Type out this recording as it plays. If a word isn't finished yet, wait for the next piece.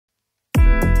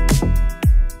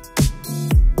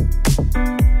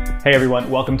Hey everyone,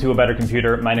 welcome to A Better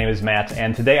Computer. My name is Matt,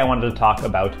 and today I wanted to talk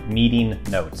about meeting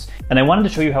notes. And I wanted to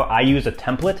show you how I use a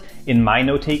template in my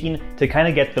note-taking to kind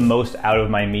of get the most out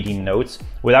of my meeting notes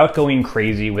without going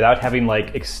crazy, without having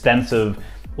like extensive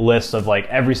lists of like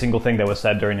every single thing that was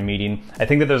said during the meeting. I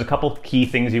think that there's a couple key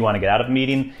things you want to get out of a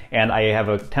meeting, and I have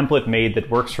a template made that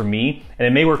works for me, and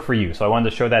it may work for you, so I wanted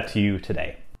to show that to you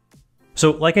today. So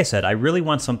like I said, I really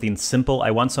want something simple. I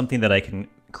want something that I can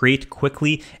create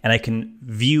quickly and I can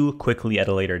view quickly at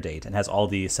a later date and has all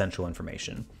the essential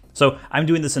information. So I'm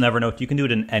doing this in Evernote. You can do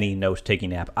it in any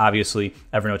note-taking app. Obviously,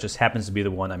 Evernote just happens to be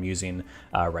the one I'm using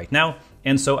right now.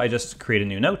 And so I just create a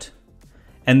new note.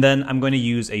 And then I'm going to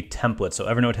use a template. So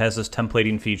Evernote has this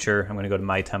templating feature. I'm going to go to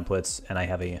My Templates, and I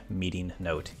have a meeting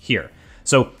note here.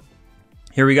 So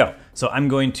here we go. So I'm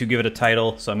going to give it a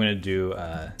title. So I'm going to do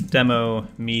demo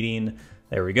meeting.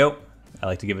 There we go. I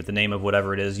like to give it the name of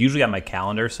whatever it is, usually on my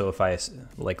calendar. So if I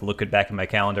like look it back in my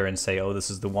calendar and say, oh,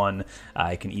 this is the one,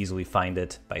 I can easily find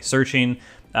it by searching.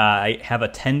 I have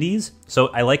attendees. So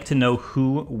I like to know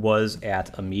who was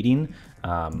at a meeting.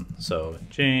 So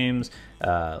James,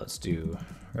 let's do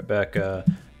Rebecca.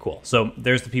 Cool. So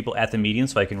there's the people at the meeting,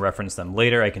 so I can reference them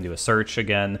later. I can do a search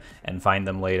again and find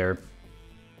them later.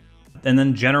 And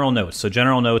then general notes. So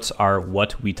general notes are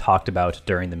what we talked about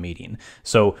during the meeting.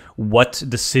 So what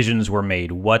decisions were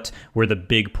made? What were the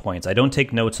big points? I don't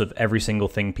take notes of every single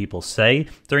thing people say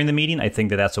during the meeting. I think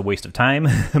that that's a waste of time,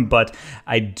 but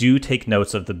I do take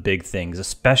notes of the big things,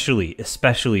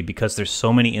 especially because there's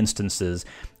so many instances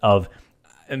of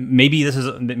maybe this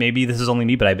is only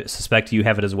me, but I suspect you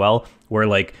have it as well, where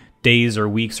like days or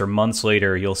weeks or months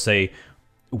later, you'll say,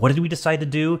 what did we decide to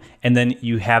do? And then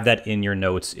you have that in your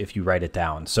notes if you write it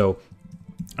down. So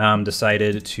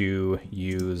decided to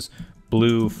use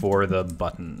blue for the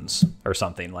buttons or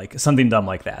something dumb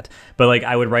like that. But like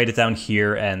I would write it down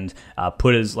here and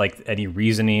put as like any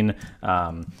reasoning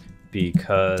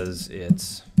because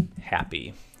it's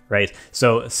happy. Right.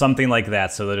 So something like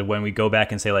that, so that when we go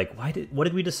back and say like, what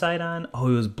did we decide on? Oh,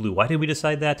 it was blue. Why did we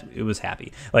decide that? It was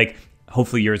happy. Like,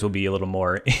 hopefully yours will be a little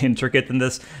more intricate than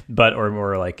this, or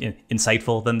more like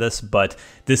insightful than this, but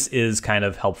this is kind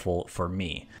of helpful for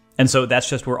me. And so that's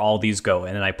just where all these go.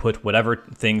 And then I put whatever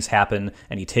things happen,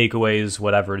 any takeaways,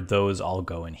 whatever, those all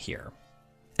go in here.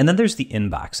 And then there's the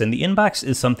inbox. And the inbox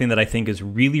is something that I think is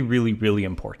really, really, really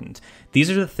important.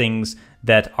 These are the things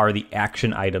that are the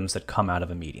action items that come out of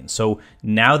a meeting. So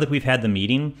now that we've had the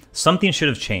meeting, something should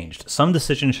have changed. Some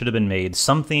decision should have been made.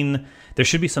 There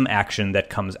should be some action that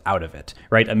comes out of it,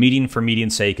 right? A meeting for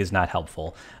meeting's sake is not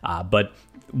helpful. But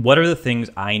what are the things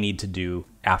I need to do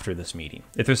after this meeting?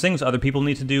 If there's things other people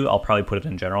need to do, I'll probably put it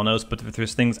in general notes. But if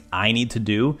there's things I need to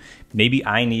do, maybe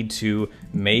I need to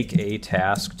make a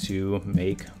task to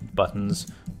make buttons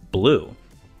blue.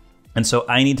 And so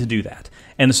I need to do that.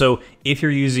 And so if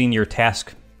you're using your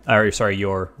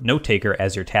your note taker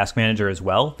as your task manager as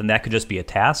well, then that could just be a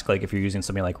task. Like if you're using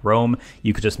something like Roam,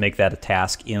 you could just make that a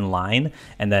task in line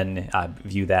and then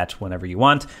view that whenever you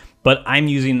want. But I'm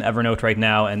using Evernote right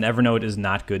now, and Evernote is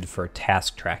not good for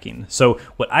task tracking. So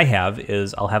what I have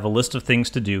is I'll have a list of things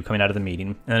to do coming out of the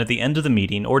meeting. And at the end of the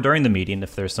meeting or during the meeting,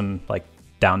 if there's some like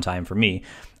downtime for me,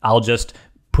 I'll just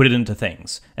put it into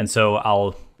things. And so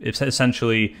I'll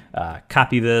essentially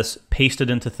copy this, paste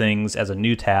it into things as a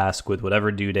new task with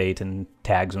whatever due date and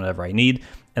tags whenever I need.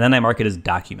 And then I mark it as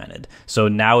documented. So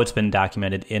now it's been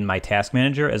documented in my task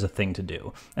manager as a thing to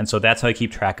do. And so that's how I keep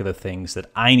track of the things that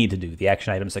I need to do, the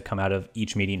action items that come out of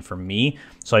each meeting for me,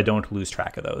 so I don't lose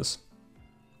track of those.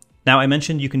 Now, I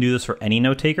mentioned you can do this for any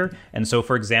note taker. And so,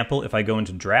 for example, if I go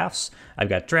into drafts, I've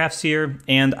got drafts here,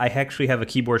 and I actually have a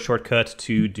keyboard shortcut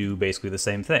to do basically the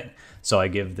same thing. So I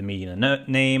give the meeting a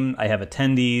name, I have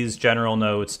attendees, general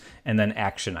notes, and then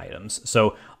action items.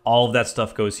 So all of that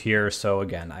stuff goes here. So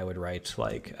again, I would write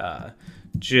like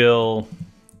Jill,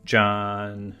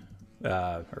 John,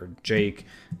 or Jake,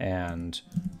 and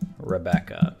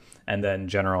Rebecca. And then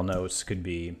general notes could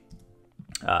be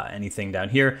anything down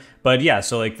here. But yeah,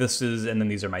 so like this is, and then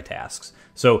these are my tasks.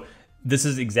 So this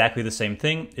is exactly the same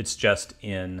thing. It's just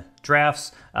in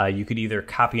drafts. You could either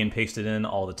copy and paste it in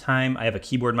all the time. I have a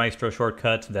Keyboard Maestro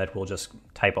shortcut that will just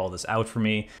type all this out for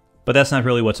me. But that's not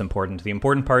really what's important. The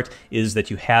important part is that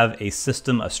you have a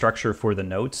system, a structure for the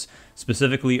notes,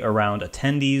 specifically around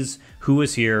attendees, who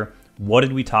was here, what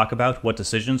did we talk about, what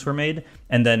decisions were made,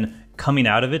 and then coming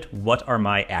out of it, what are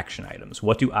my action items?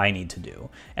 What do I need to do?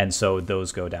 And so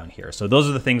those go down here. So those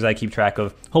are the things I keep track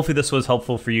of. Hopefully this was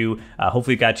helpful for you.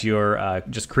 Hopefully it got your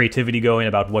just creativity going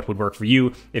about what would work for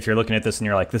you. If you're looking at this and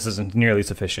you're like, this isn't nearly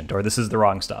sufficient, or this is the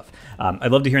wrong stuff.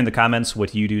 I'd love to hear in the comments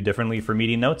what you do differently for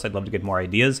meeting notes. I'd love to get more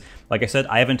ideas. Like I said,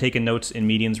 I haven't taken notes in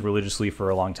meetings religiously for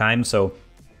a long time, so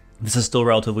this is still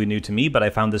relatively new to me, but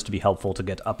I found this to be helpful to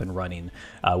get up and running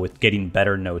with getting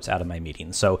better notes out of my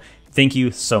meetings. So thank you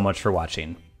so much for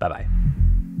watching. Bye-bye.